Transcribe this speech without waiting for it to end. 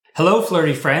Hello,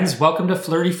 flirty friends. Welcome to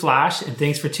Flirty Flash, and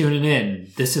thanks for tuning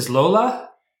in. This is Lola.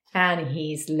 And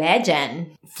he's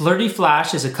Legend. Flirty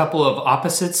Flash is a couple of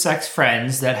opposite-sex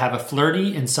friends that have a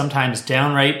flirty and sometimes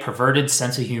downright perverted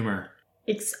sense of humor.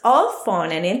 It's all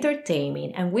fun and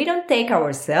entertaining, and we don't take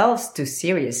ourselves too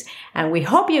serious. And we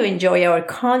hope you enjoy our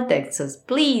content, so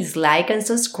please like and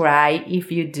subscribe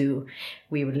if you do.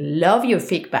 We would love your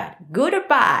feedback, good or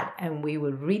bad, and we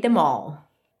will read them all.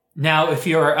 Now, if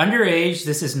you are underage,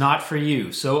 this is not for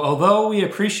you. So although we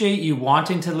appreciate you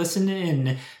wanting to listen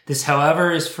in, this, however,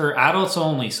 is for adults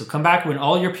only. So come back when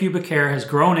all your pubic hair has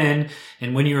grown in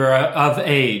and when you are of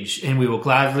age, and we will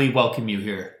gladly welcome you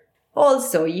here.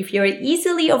 Also, if you're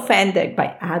easily offended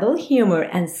by adult humor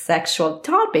and sexual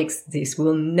topics, this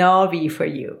will not be for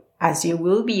you, as you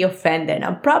will be offended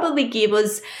and probably give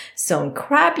us some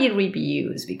crappy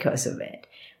reviews because of it,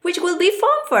 which will be fun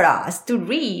for us to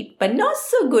read, but not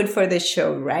so good for the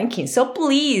show ranking. So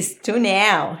please tune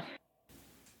out.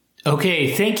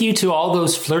 Okay, thank you to all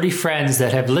those flirty friends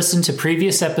that have listened to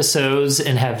previous episodes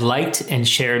and have liked and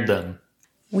shared them.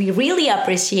 We really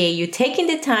appreciate you taking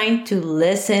the time to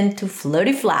listen to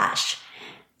Flirty Flash.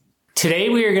 Today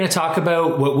we are going to talk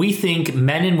about what we think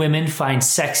men and women find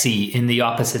sexy in the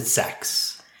opposite sex.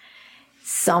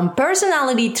 Some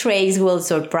personality traits will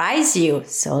surprise you,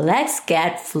 so let's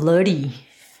get flirty.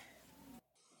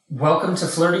 Welcome to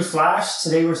Flirty Flash.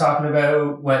 Today we're talking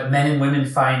about what men and women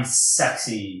find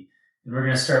sexy. And we're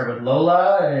going to start with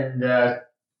Lola and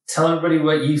tell everybody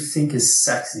what you think is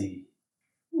sexy.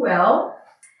 Well,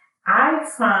 I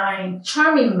find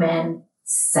charming men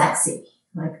sexy.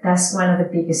 Like, that's one of the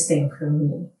biggest things for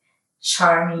me.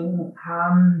 Charming,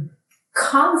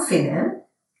 confident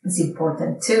is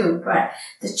important too, but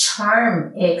the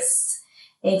charm I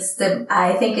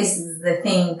think is the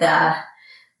thing that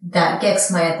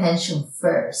gets my attention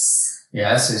first.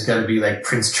 Yeah, so he's got to be like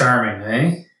Prince Charming,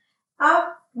 eh?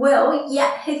 Well,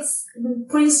 yeah, it's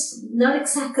Prince, not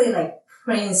exactly like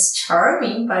Prince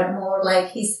Charming, but more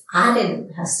like his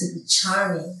attitude has to be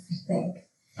charming, I think.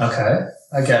 Okay,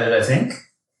 I get it, I think.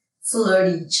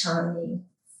 Flirty, charming.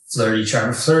 Flirty,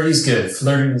 charming. Flirty's good.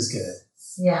 Flirting is good.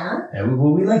 Yeah. And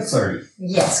we like flirty.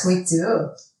 Yes, we do.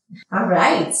 All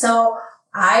right. So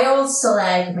I also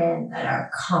like men that are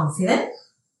confident.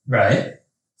 Right.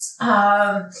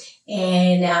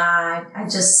 And I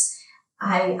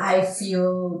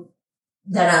feel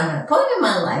that I'm at a point in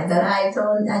my life that I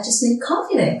just need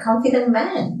confident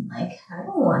men. Like, I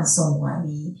don't want some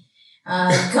whiny,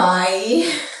 guy.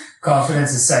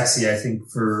 Confidence is sexy, I think,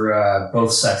 for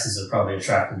both sexes are probably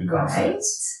attracted to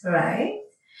confidence. Right.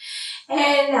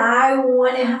 And I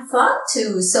want to have fun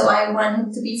too, so I want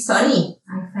him to be funny.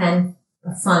 I find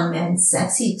a fun man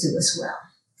sexy too as well.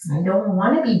 I don't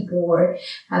want to be bored,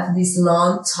 have these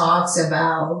long talks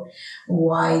about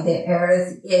why the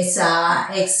earth is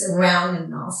round and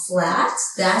not flat.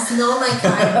 That's not my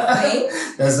kind of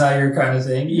thing. That's not your kind of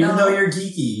thing, even though you're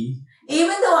geeky.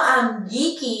 Even though I'm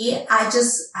geeky, I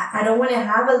don't want to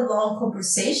have a long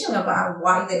conversation about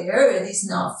why the earth is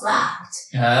not flat.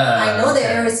 I know the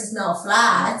earth is not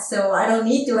flat, so I don't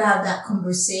need to have that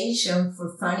conversation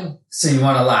for funny. So you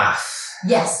want to laugh?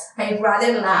 Yes, I'd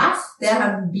rather laugh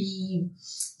than be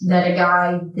that a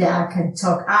guy that can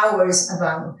talk hours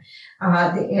about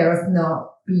the earth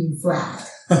not being flat.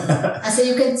 So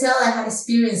you can tell I had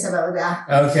experience about that.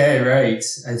 Okay, right.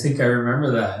 I think I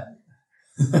remember that.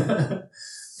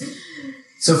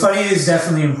 So funny is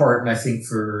definitely important, I think,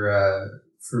 for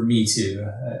me too.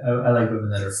 I like women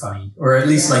that are funny, or at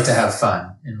least like to have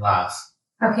fun and laugh.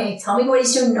 Okay, tell me, what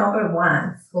is your number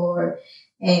one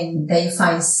and that you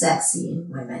find sexy in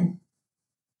women?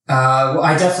 Well,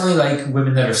 I definitely like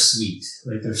women that are sweet.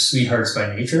 Like, they're sweethearts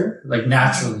by nature, like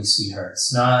naturally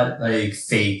sweethearts, not like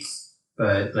fake,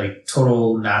 but like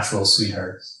total natural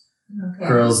sweethearts. Okay.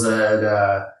 Girls that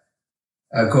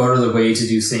go out of the way to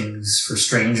do things for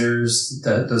strangers.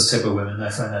 Those type of women, I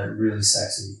find that really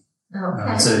sexy.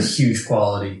 Okay. It's a huge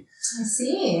quality. I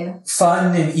see.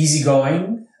 Fun and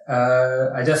easygoing.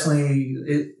 I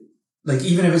definitely, like,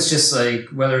 even if it's just like,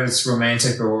 whether it's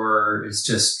romantic or it's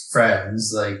just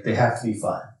friends, like, they have to be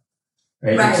fun.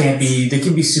 Right? They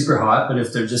can be super hot, but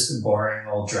if they're just a boring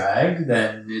old drag,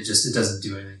 then it doesn't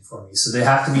do anything for me. So they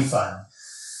have to be fun.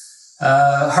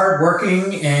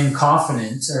 Hardworking and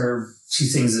confident are two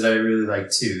things that I really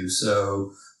like too.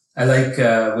 So I like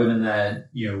women that,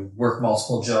 work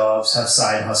multiple jobs, have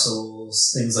side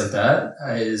hustles, things like that.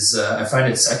 I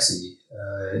find it sexy.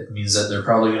 It means that they're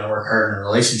probably going to work hard in a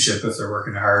relationship if they're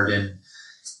working hard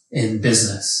in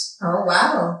business. Oh,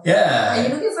 wow. Yeah. Are you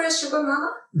looking for a sugar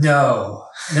mama? No.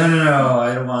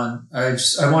 I don't want, I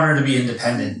want her to be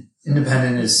independent.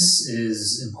 Independent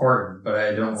is important, but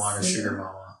I don't want a sugar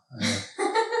mama.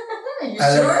 You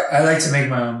sure? I like to make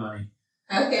my own money.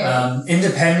 Okay.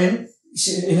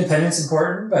 Independence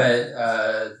important, but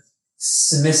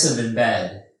submissive in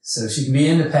bed. So she can be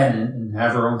independent and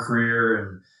have her own career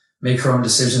and make her own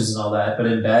decisions and all that. But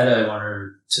in bed, I want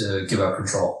her to give up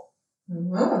control.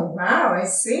 Oh, wow. I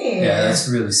see. Yeah, that's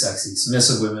really sexy.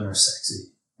 Submissive women are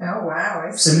sexy. Oh, wow.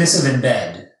 I see. Submissive in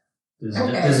bed.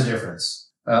 There's a difference.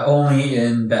 Only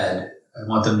in bed. I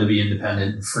want them to be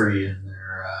independent and free, and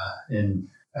they're in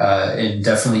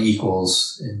definitely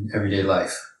equals in everyday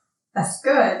life. That's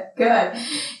good.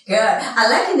 I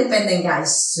like independent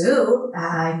guys too.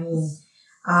 I mean,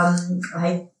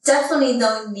 I definitely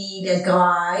don't need a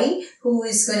guy who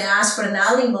is going to ask for an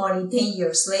alimony 10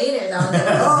 years later down the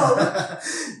road.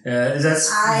 Yeah, that's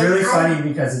really funny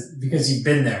because you've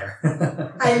been there.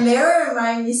 I learned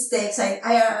my mistakes. I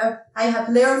have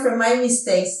learned from my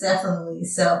mistakes, definitely.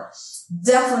 So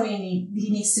definitely he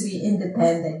needs to be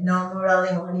independent. No more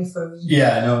alimony for me.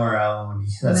 Yeah, no more alimony.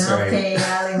 That's no right. paying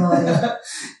alimony.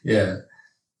 Yeah.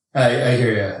 I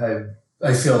hear you.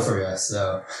 I feel for you,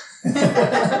 so.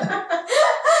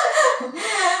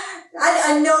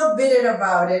 I'm not bitter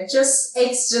about it.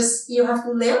 It's just you have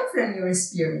to learn from your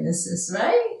experiences,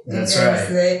 right? That's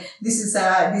right. This is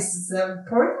an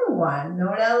important one.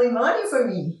 No alimony for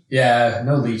me. Yeah,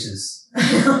 no leeches.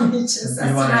 No leeches. You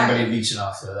don't want anybody leeching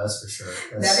off you, that's for sure.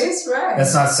 That is right.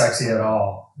 That's not sexy at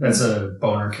all. That's a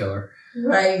boner killer.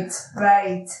 Right.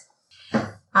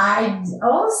 I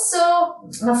also,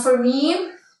 for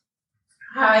me,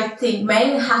 I think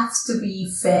men have to be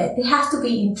fit. They have to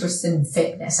be interested in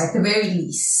fitness, at the very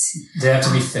least. They have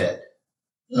to be fit.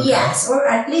 Okay. Yes, or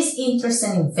at least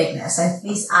interested in fitness, at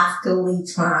least actively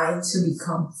trying to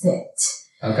become fit.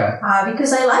 Okay.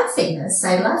 Because I like fitness.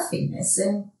 I love fitness.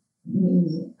 And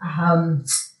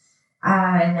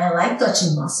I like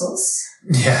touching muscles.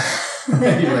 Yeah.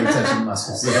 You like touching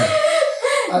muscles, yeah.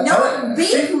 Not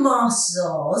big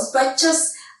muscles, but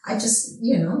just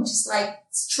like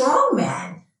strong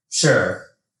man. Sure.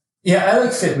 Yeah, I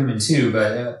like fit women too,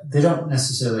 but they don't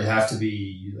necessarily have to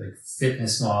be like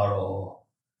fitness model.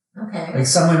 Okay. Like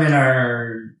some women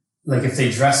are, like if they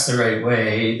dress the right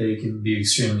way, they can be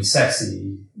extremely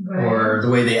sexy. Right. Or the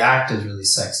way they act is really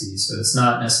sexy. So it's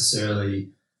not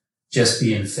necessarily just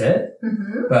being fit.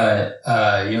 Mm-hmm. But,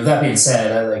 that being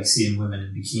said, I like seeing women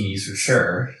in bikinis for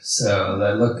sure. So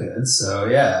that look good. So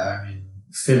yeah, I mean,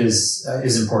 fit is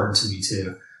important to me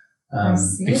too.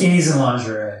 Bikinis and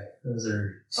lingerie. Those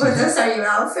are your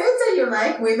outfits that you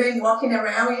like? Women walking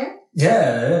around in?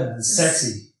 Yeah, it's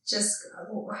sexy. Just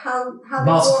how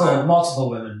multiple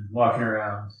women walking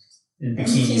around in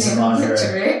bikinis and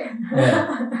lingerie.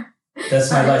 Yeah.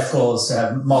 That's my life goal, is to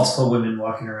have multiple women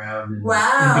walking around in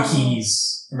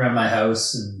bikinis around my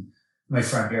house and my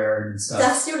front yard and stuff.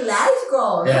 That's your life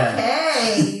goal. Yeah.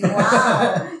 Okay.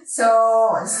 Wow. So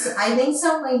I think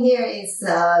someone here is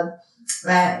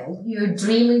your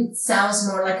dream sounds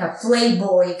more like a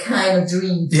Playboy kind of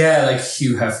dream. Yeah, like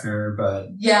Hugh Hefner, but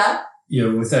yeah,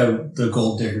 without the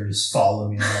gold diggers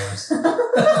following me around.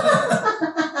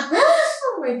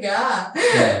 Oh my God.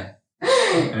 Yeah.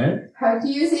 Right? How do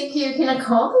you think you can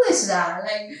accomplish that?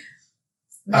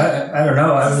 I don't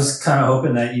know. I was kind of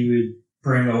hoping that you would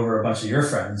bring over a bunch of your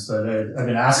friends, but I've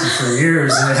been asking for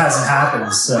years and it hasn't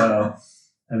happened. So,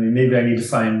 I mean, maybe I need to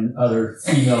find other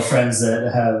female friends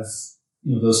that have,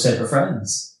 those type of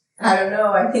friends. I don't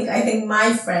know. I think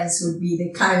my friends would be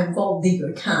the kind of gold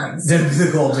digger kinds. They'd be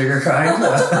the gold digger kind?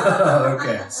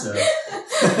 Okay, so.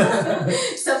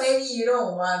 So maybe you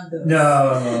don't want those.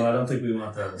 No, I don't think we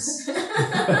want those.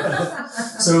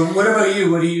 So what about you?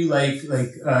 What do you like,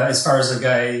 as far as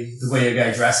the way a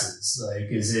guy dresses? Like,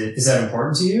 is that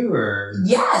important to you, or?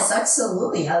 Yes,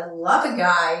 absolutely. I love a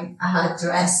guy,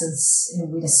 dresses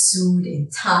with a suit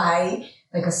and tie.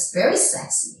 Like, it's very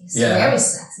sexy. It's very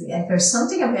sexy. And there's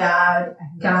something about a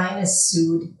guy in a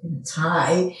suit and a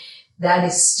tie that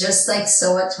is just like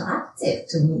so attractive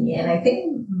to me. And I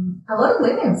think a lot of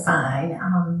women find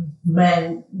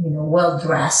men, well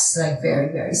dressed, like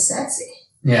very, very sexy.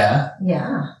 Yeah.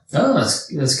 Yeah. Oh, that's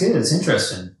good. It's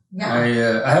interesting.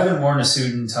 Yeah. I haven't worn a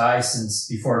suit and tie since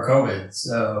before COVID,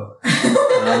 so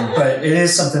but it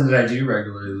is something that I do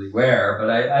regularly wear. But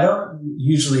I don't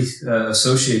usually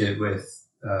associate it with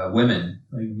women,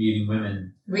 like meeting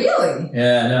women. Really?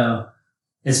 Yeah, no.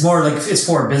 It's more like it's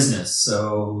for business,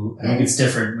 so I think it's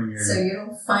different when you're. So you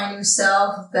don't find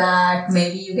yourself that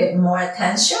maybe you get more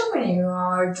attention when you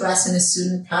are dressed in a suit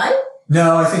and tie?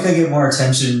 No, I think I get more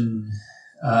attention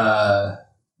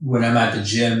when I'm at the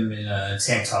gym in a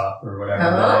tank top or whatever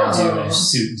that I do in a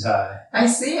suit and tie. I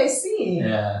see.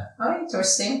 Yeah. Oh,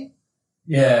 interesting.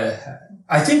 Yeah.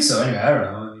 I think so. Anyway, I don't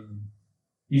know. I mean,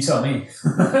 you tell me.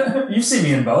 You've seen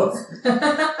me in both.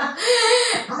 I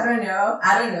don't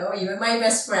know. You're my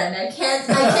best friend. I can't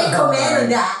comment on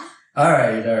that. All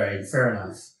right. Fair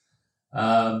enough.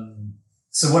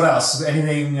 So what else?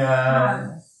 Anything,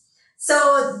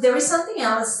 So there is something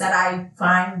else that I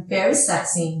find very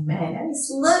sexy in men, and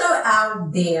it's a little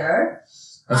out there.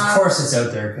 Of course it's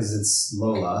out there because it's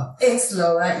Lola. It's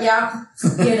Lola, yeah.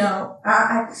 You know,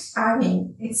 I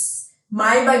mean, it's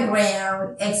my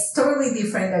background. It's totally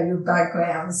different than your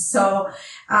background. So,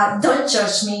 don't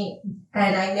judge me.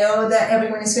 And I know that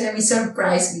everyone is going to be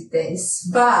surprised with this,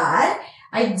 but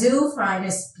I do find a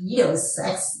Speedo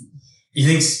sexy. You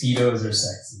think Speedos are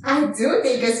sexy? I do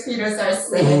think Speedos are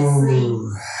sexy.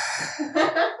 Ooh.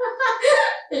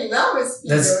 I love Speedos.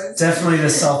 That's definitely the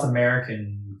South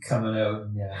American coming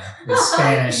out, the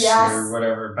Spanish Yes. or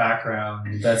whatever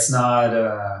background. That's not,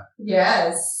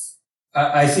 Yes.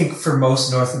 I think for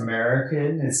most North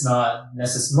American, it's not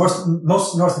necessary.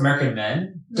 Most North American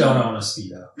men don't own a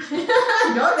Speedo.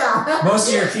 I know that.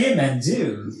 Most European men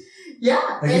do.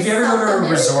 Yeah. Like if you ever go to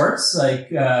resorts,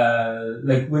 like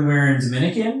when we were in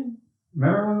Dominican,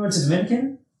 remember when we went to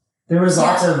Dominican? There was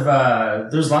lots of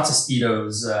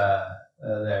Speedos,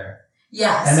 there.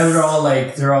 Yes. And they're all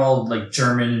like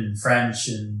German and French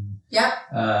and,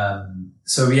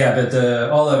 so yeah, but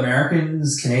all the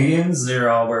Americans, Canadians, they're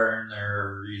all wearing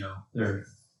their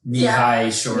knee-high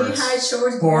shorts. Knee-high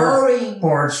shorts.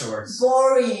 Board shorts.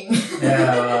 Boring.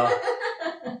 Yeah, well,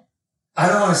 I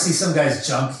don't want to see some guy's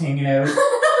junk hanging out.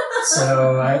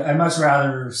 So I'd much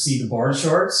rather see the board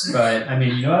shorts, but I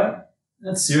mean, you know what?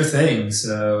 That's your thing,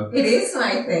 so. It is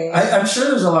my thing. I'm sure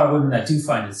there's a lot of women that do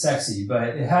find it sexy, but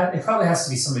it probably has to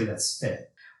be somebody that's fit.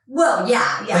 Well,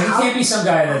 yeah. Like, it can't be some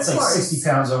guy that's like course. 60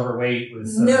 pounds overweight with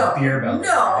a beer belly. No,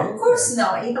 right? of course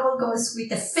not. It all goes with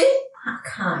the fit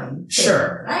kind. Thing,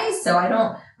 Sure. Right? So I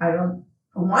don't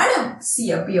want to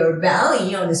see a beer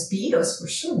belly on the Speedos for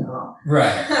sure, no.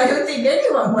 Right. I don't think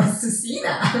anyone wants to see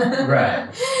that.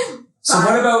 Right. So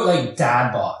what about like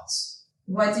dad bods?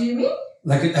 What do you mean?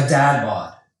 Like a dad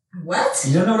bod. What?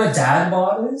 You don't know what a dad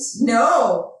bod is?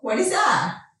 No. What is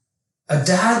that? A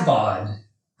dad bod.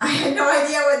 I have no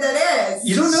idea what that is.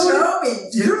 You don't know Show me.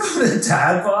 You don't know what a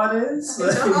dad bod is?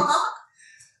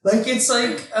 Like it's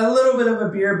like a little bit of a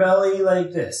beer belly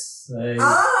like this. Like,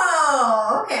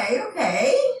 oh, okay.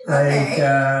 Like,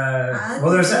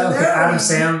 there's Adam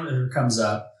Sandler comes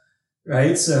up,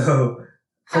 right? So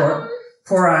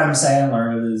poor Adam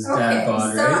Sandler with his dad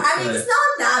bod, so, right? I mean, it's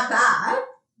not that bad,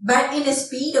 but in a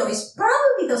Speedo, it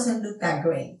probably doesn't look that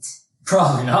great.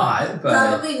 Probably not, but.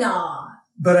 Probably not.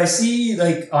 But I see,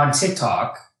 like, on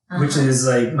TikTok, which is,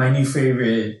 like, my new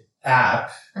favorite app,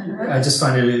 I just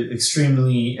find it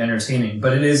extremely entertaining.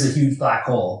 But it is a huge black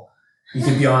hole. You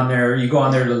could be on there, you go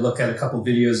on there to look at a couple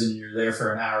videos and you're there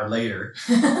for an hour later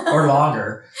or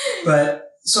longer.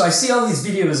 But, so I see all these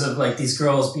videos of, like, these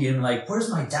girls being like, where's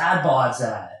my dad bods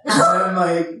at? And I'm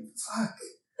like, fuck.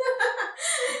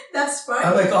 That's funny.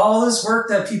 I'm like, all this work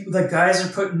that guys are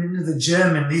putting into the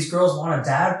gym and these girls want a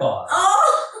dad bod.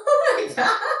 Oh my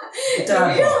god.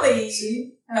 Dad really?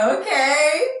 bods.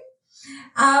 Okay.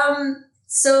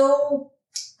 So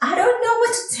I don't know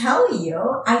what to tell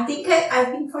you. I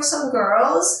think for some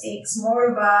girls, it's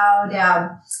more about,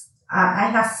 I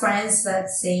have friends that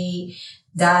say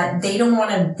that they don't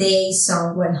want to date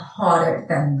someone hotter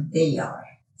than they are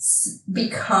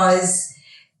because.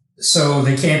 So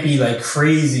they can't be like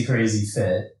crazy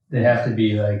fit. They have to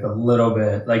be like a little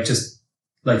bit, like just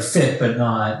like fit, but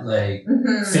not like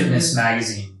fitness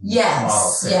magazine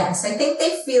model fit. Yes. I think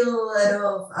they feel a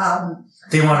little,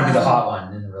 they want to be the hot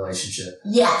one in the relationship.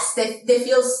 Yes. They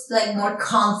feel like more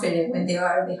confident when they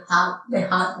are the hot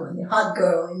one, the hot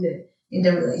girl in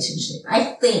the relationship.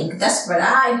 I think that's what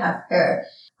I have heard.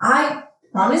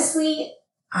 Honestly,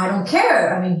 I don't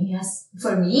care. I mean,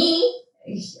 for me,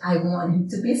 I want him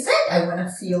to be fit. I want to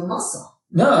feel muscle.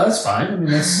 No, that's fine. I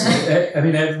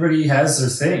mean, everybody has their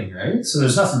thing, right? So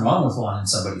there's nothing wrong with wanting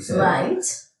somebody fit. Right.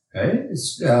 Right?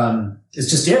 It's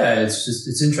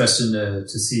interesting to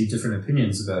see different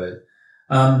opinions about it.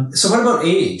 So what about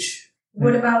age?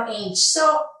 What about age?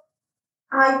 So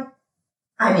I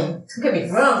mean, don't get me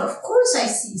wrong. Of course, I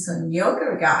see some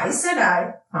younger guys that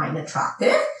I find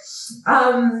attractive.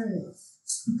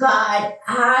 But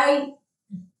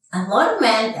a lot of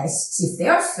men, if they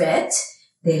are fit,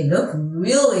 they look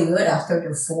really good after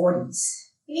their 40s.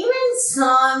 Even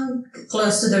some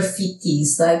close to their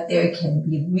 50s, like they can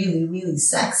be really, really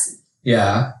sexy.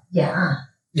 Yeah. Yeah.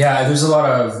 Yeah, there's a lot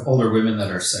of older women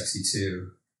that are sexy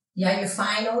too. Yeah, you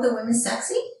find all the women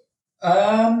sexy?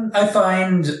 I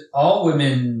find all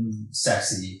women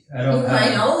sexy. I don't You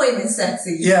find all women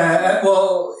sexy? Yeah,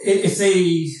 well, if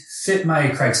they fit my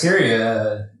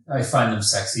criteria, I find them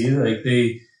sexy. Like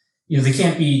they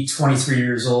can't be 23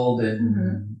 years old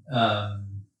and,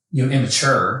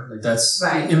 immature. Like that's,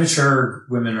 right. Immature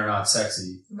women are not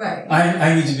sexy. Right.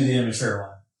 I need to be the immature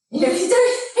one. You need to be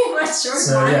the immature one.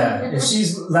 So yeah, if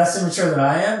she's less immature than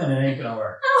I am, then it ain't gonna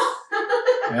work.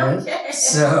 Right? Okay.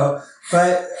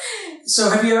 So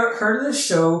have you ever heard of this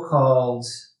show called,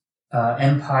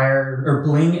 Empire or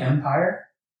Bling Empire?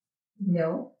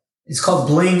 No. It's called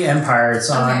Bling Empire. It's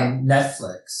on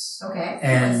Netflix. Okay.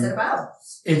 And what's it about?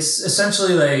 It's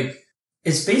essentially like,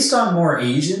 it's based on more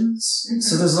Asians. Mm-hmm.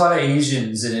 So there's a lot of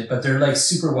Asians in it, but they're like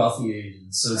super wealthy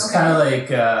Asians. So it's kind of like,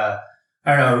 I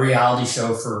don't know, a reality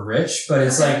show for rich, but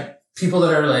it's like people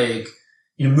that are like,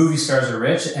 movie stars are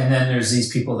rich. And then there's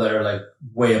these people that are like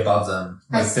way above them.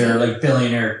 Like they're like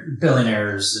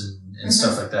billionaires and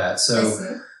stuff like that.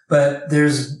 So, but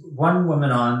there's one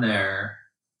woman on there.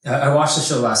 I watched the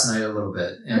show last night a little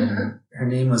bit and her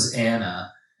name was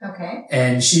Anna. Okay.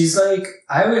 And she's like,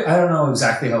 I don't know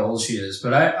exactly how old she is,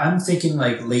 but I'm thinking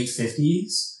like late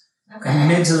 50s. Okay.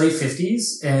 Mid to late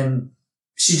 50s. And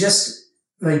she just,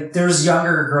 like, there's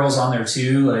younger girls on there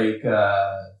too, like,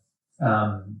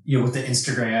 with the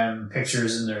Instagram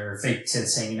pictures and their fake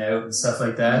tits hanging out and stuff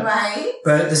like that. Right.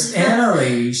 But this Anna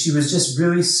lady, she was just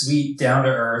really sweet, down to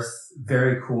earth,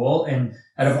 very cool. And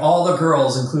out of all the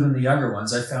girls, including the younger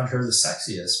ones, I found her the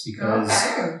sexiest because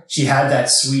she had that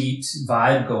sweet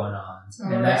vibe going on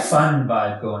and that fun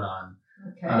vibe going on.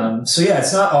 Okay. So yeah,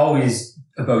 it's not always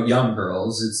about young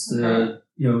girls. It's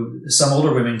some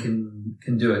older women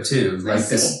can do it too. Like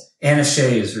this Anna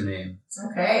Shea is her name.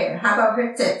 Okay. How about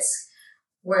her tits?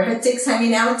 Were her tits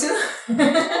hanging out too?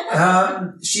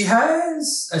 She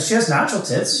has natural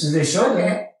tits. They show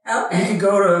them. Okay. You can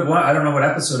go to one, I don't know what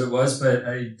episode it was, but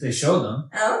they showed them.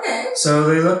 Okay. So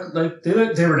they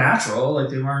they were natural, like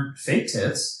they weren't fake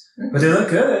tits, but they look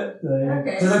good.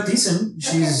 They look decent.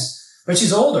 But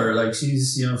she's older, like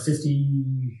she's,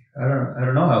 50, I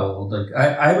don't know how old. Like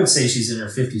I would say she's in her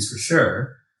 50s for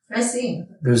sure. I see.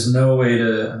 There's no way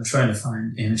I'm trying to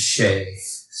find Anna Shea.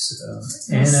 So,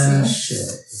 Anna Shea.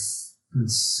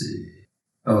 Let's see.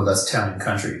 Oh, that's Town and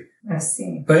Country. I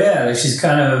see. But yeah, like she's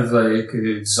kind of like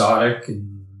exotic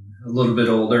and a little bit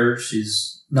older.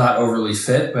 She's not overly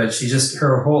fit, but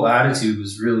her whole attitude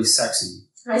was really sexy.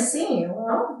 I see.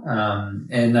 Well.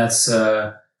 And that's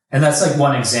like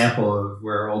one example of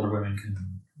where older women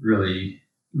can really,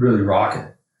 really rock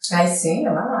it. I see.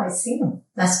 Well, I see.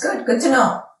 That's good. Good to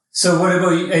know. So what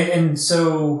about you? And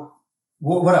so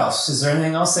what else? Is there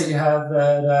anything else that you have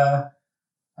that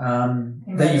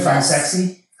you find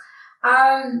sexy?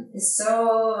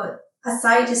 So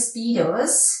aside the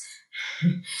Speedos.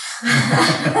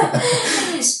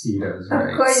 Speedos,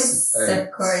 right. Of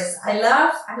course. I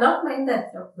love men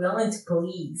that are willing to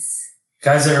please.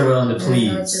 Guys that are willing to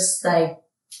please. Not just like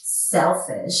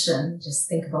selfish and just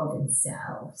think about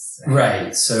themselves.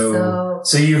 Right. So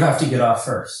you have to get off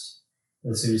first.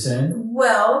 That's what you're saying?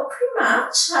 Well, pretty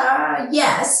much,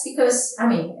 yes, because,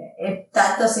 if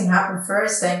that doesn't happen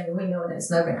first, then we know that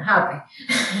it's not going to happen.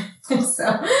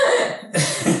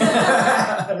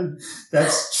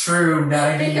 That's true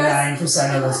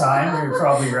 99% of the time. You're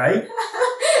probably right.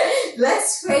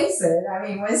 Let's face it.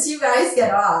 Once you guys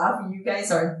get off, you guys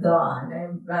are done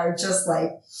and are just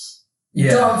like,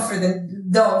 done for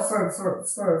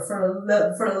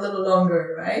a little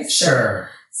longer, right? Sure.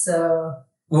 So.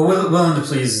 Well, willing to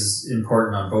please is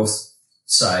important on both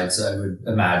sides, I would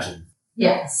imagine.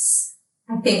 Yes,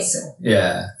 I think so.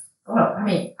 Yeah. Well,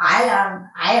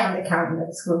 I am the kind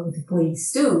that's willing to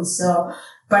please too. So,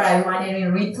 but I want it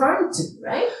in return too,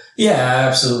 right? Yeah,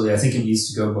 absolutely. I think it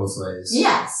needs to go both ways.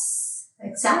 Yes,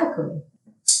 exactly.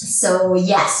 So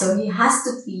he has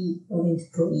to be willing to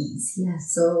please. Yeah.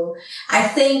 So I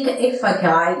think if a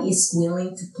guy is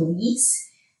willing to please,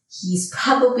 he's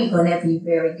probably going to be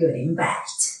very good in bed.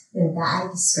 And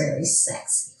that is very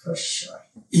sexy for sure.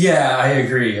 Yeah, I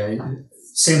agree.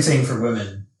 Same thing for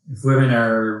women. If women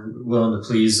are willing to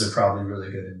please, they're probably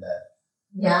really good in bed.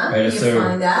 Yeah, right? You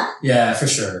find that? Yeah, for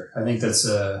sure. I think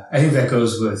that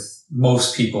goes with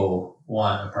most people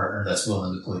want a partner that's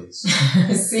willing to please.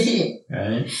 I see.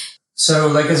 Right? So,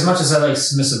 like, as much as I like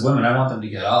submissive women, I want them to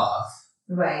get off.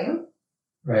 Right.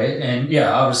 Right? And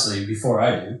yeah, obviously, before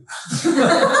I do.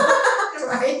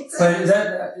 Right. But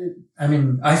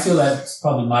I feel that's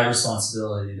probably my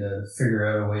responsibility to figure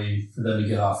out a way for them to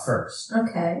get off first.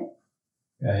 Okay.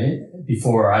 Right?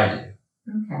 Before I do.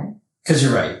 Okay. Because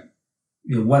you're right.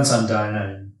 Once I'm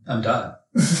done, I'm done.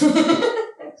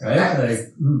 Right?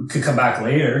 Like, could come back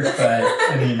later, but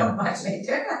I mean, Come back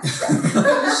later.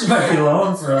 she might be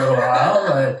alone for a little while,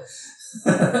 but.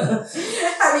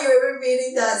 Have you ever been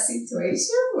in that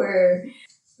situation where,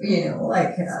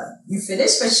 you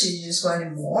finished, but she just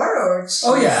wanted more, or she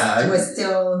was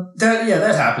still...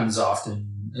 That happens often.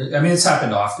 I mean, it's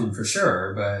happened often for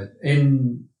sure, but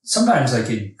sometimes I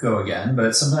could go again,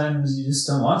 but sometimes you just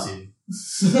don't want to.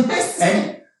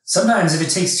 And sometimes if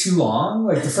it takes too long,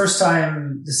 like the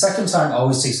second time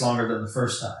always takes longer than the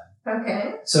first time.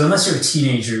 Okay. So unless you're a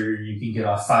teenager, you can get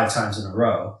off 5 times in a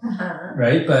row, Uh-huh.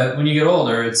 right? But when you get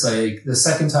older, it's like the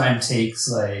second time takes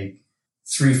like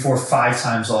 3, 4, 5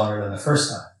 times longer than the first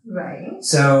time. Right.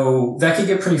 So that could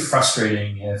get pretty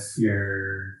frustrating if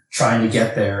you're trying to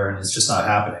get there and it's just not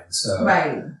happening. So,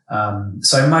 right.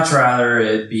 So I'd much rather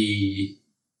it be,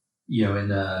 in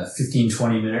the 15,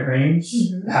 20 minute range,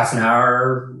 Mm-hmm. half an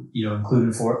hour,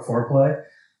 including foreplay.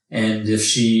 And if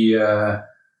she,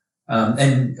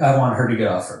 and I want her to get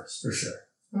off first, for sure.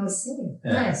 I see.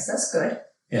 Yeah. Nice. That's good.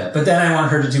 Yeah. But then I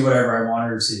want her to do whatever I want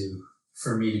her to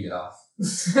for me to get off.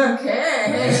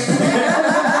 Okay.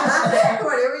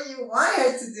 Whatever you want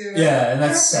her to do. Yeah. And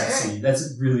that's sexy.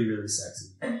 That's really, really sexy.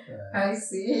 I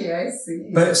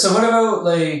see. But so what about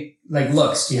like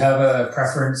looks? Do you have a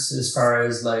preference as far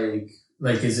as like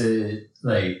is it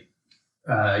like,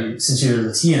 since you're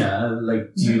Latina,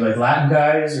 like, do you like Latin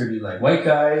guys or do you like white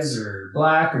guys or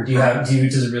black or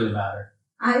does it really matter?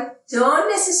 I don't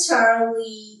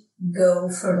necessarily go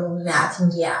for the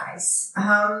Latin guys.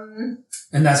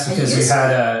 And that's because you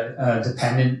had a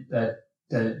dependent that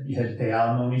you had to pay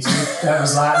alimony to that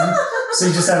was Latin. So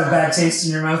you just have a bad taste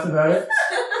in your mouth about it?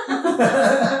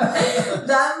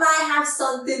 That might have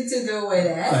something to do with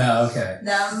it. Oh, okay.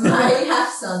 That might have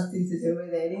something to do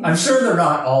with it. I'm sure they're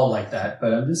not all like that,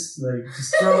 but I'm just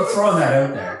throwing that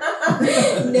out there.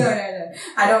 No.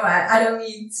 I don't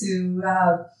mean to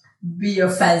be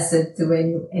offensive to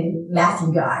any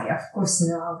Latin guy. Of course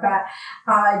no. But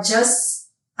I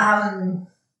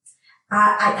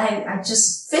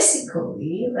just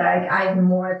physically, like, I'm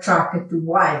more attracted to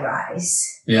white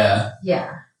guys. Yeah.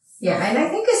 Yeah. And I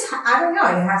think I don't know,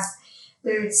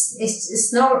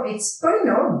 it's pretty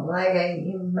normal. Like,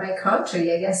 in my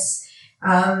country, I guess, a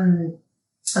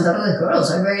lot of the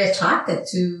girls are very attracted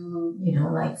to,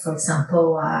 like, for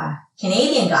example,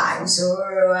 Canadian guys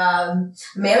or,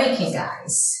 American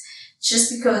guys.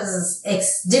 Just because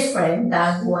it's different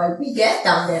than what we get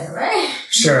down there, right?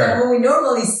 Sure. Than what we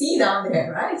normally see down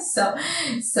there, right? So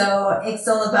it's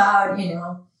all about,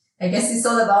 I guess it's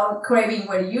all about craving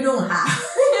what you don't have.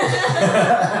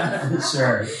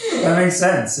 Sure. That makes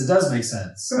sense. It does make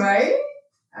sense. Right?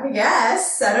 I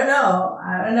guess. I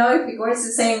don't know if it works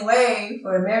the same way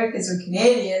for Americans or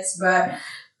Canadians, but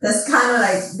that's kind of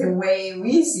like the way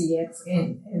we see it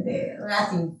in the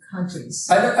Latin countries.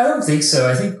 I don't think so.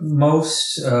 I think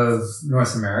most of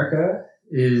North America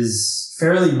is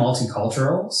fairly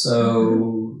multicultural.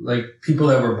 So, like, people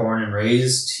that were born and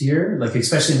raised here, like,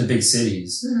 especially in the big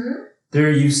cities,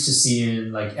 they're used to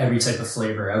seeing, like, every type of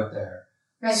flavor out there.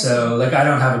 Right. So, like, I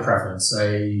don't have a preference.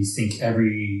 I think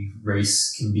every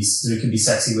race there can be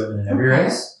sexy women in every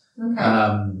race. Okay.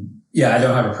 I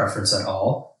don't have a preference at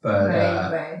all, but,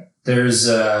 right. There's,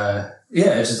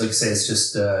 it's just like I say, it's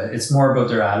just, it's more about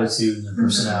their attitude and their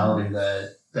personality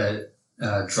that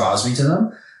draws me to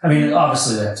them. I mean,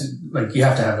 obviously you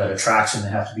have to have that attraction. They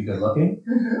have to be good looking,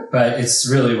 but it's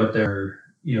really what their,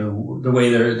 the way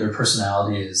their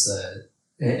personality is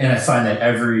and I find that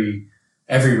every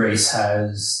race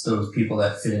has those people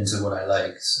that fit into what I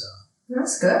like. So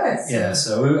that's good. Yeah.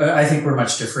 So I think we're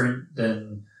much different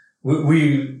than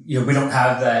we don't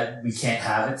have that we can't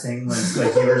have it thing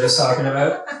like you were just talking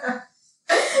about.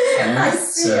 I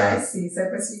see. So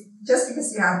just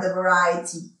because you have the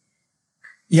variety.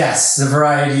 Yes, the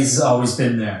variety's always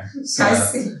been there. So. I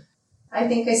see. I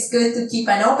think it's good to keep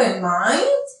an open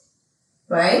mind,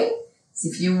 right? So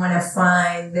if you want to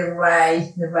find the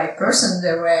right person,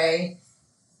 the right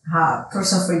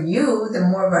person for you, the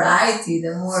more variety,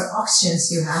 the more options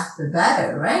you have, the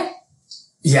better, right?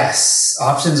 Yes,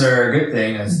 options are a good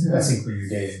thing, I think, when you're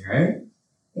dating, right?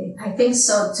 I think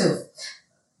so too.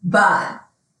 But,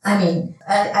 I mean,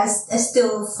 I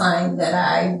still find that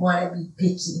I want to be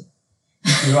picky.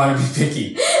 You want to be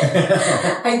picky.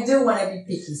 I do want to be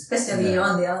picky, especially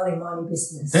on the alimony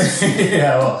business.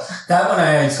 Yeah, well, that one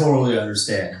I totally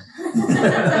understand.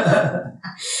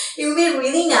 It would be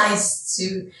really nice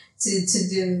to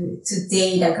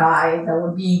date a guy that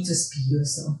would be into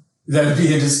Speedos, though. That would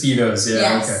be into Speedos, yeah.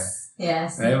 Yes. Okay.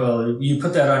 Yes. Right, well, you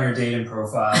put that on your dating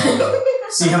profile.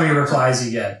 See how many replies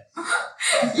you get.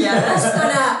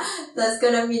 Yeah, that's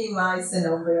gonna minimize the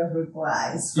number of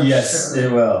replies. Yes, sure.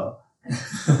 it will.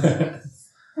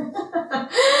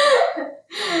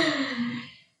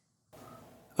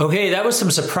 Okay, that was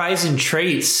some surprising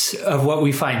traits of what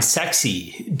we find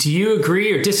sexy. Do you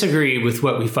agree or disagree with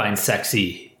what we find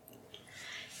sexy?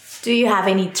 Do you have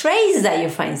any traits that you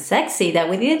find sexy that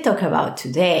we didn't talk about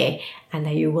today and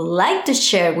that you would like to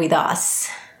share with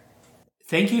us?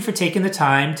 Thank you for taking the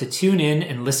time to tune in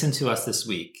and listen to us this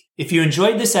week. If you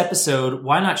enjoyed this episode,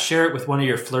 why not share it with one of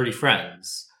your flirty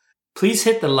friends? Please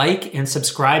hit the like and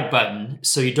subscribe button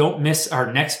so you don't miss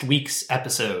our next week's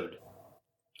episode.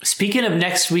 Speaking of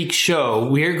next week's show,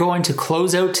 we're going to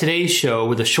close out today's show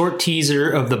with a short teaser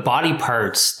of the body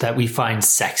parts that we find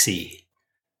sexy.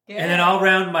 Yeah. And then I'll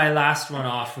round my last one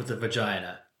off with the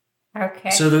vagina. Okay.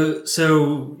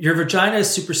 So your vagina is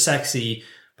super sexy,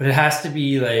 but it has to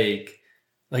be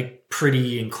like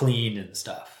pretty and clean and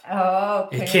stuff. Oh,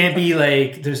 okay. It can't be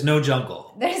like there's no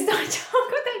jungle. There's no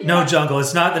jungle there. No jungle.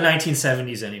 It's not the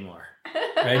 1970s anymore.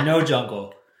 Right? No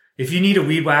jungle. If you need a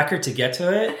weed whacker to get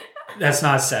to it, that's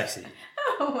not sexy.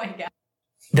 Oh my God.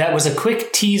 That was a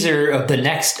quick teaser of the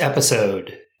next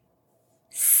episode.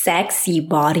 Sexy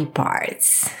body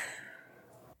parts.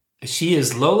 She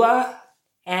is Lola.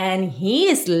 And he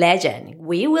is Legend.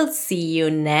 We will see you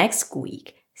next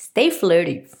week. Stay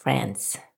flirty, friends.